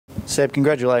Seb,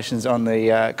 congratulations on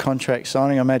the contract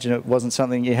signing. I imagine it wasn't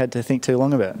something you had to think too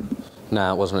long about.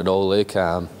 No, it wasn't at all, Luke.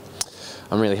 I'm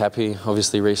really happy,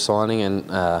 obviously, re-signing, and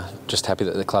just happy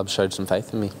that the club showed some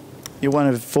faith in me. You're one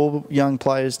of 4 young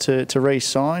players to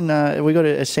re-sign. Have we got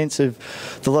a sense of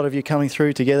the lot of you coming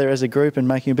through together as a group and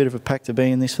making a bit of a pact to be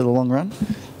in this for the long run?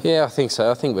 Yeah, I think so.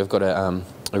 I think we've got a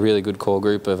really good core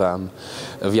group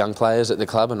of young players at the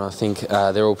club, and I think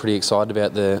they're all pretty excited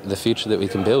about the future that we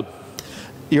can build.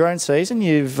 Your own season,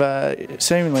 you've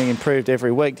seemingly improved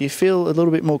every week. Do you feel a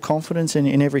little bit more confidence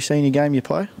in every senior game you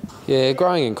play? Yeah,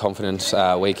 growing in confidence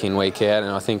week in, week out,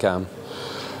 and I think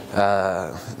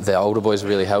the older boys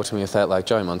really helped me with that, like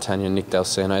Joe Montagna and Nick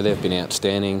Dalseno. They've been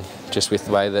outstanding just with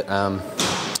the way that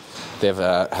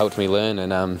they've helped me learn,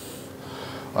 and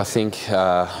I think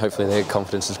hopefully their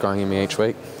confidence is growing in me each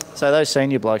week. So those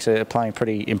senior blokes are playing a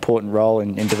pretty important role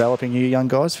in developing you young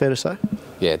guys, fair to say?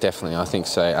 Yeah, definitely. I think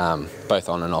so. Both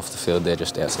on and off the field, they're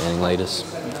just outstanding leaders.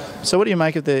 So what do you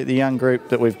make of the young group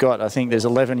that we've got? I think there's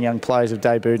 11 young players who've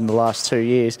debuted in the last 2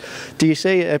 years. Do you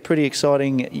see a pretty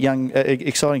exciting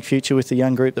exciting future with the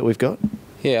young group that we've got?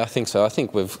 Yeah, I think so. I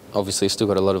think we've obviously still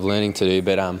got a lot of learning to do,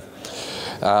 but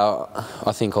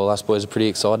I think all us boys are pretty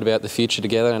excited about the future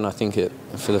together, and I think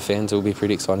for the fans it will be a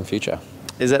pretty exciting future.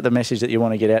 Is that the message that you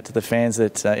want to get out to the fans,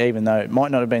 that even though it might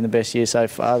not have been the best year so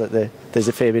far, that there's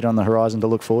a fair bit on the horizon to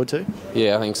look forward to?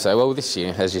 Yeah, I think so. Well, this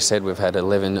year, as you said, we've had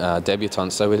 11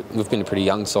 debutants, so we've been a pretty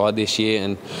young side this year,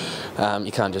 and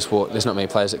you can't just walk. There's not many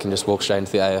players that can just walk straight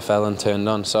into the AFL and turn it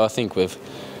on. So I think we've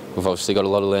obviously got a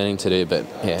lot of learning to do, but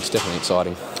yeah, it's definitely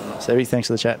exciting. Sebby, thanks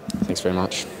for the chat. Thanks very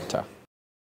much.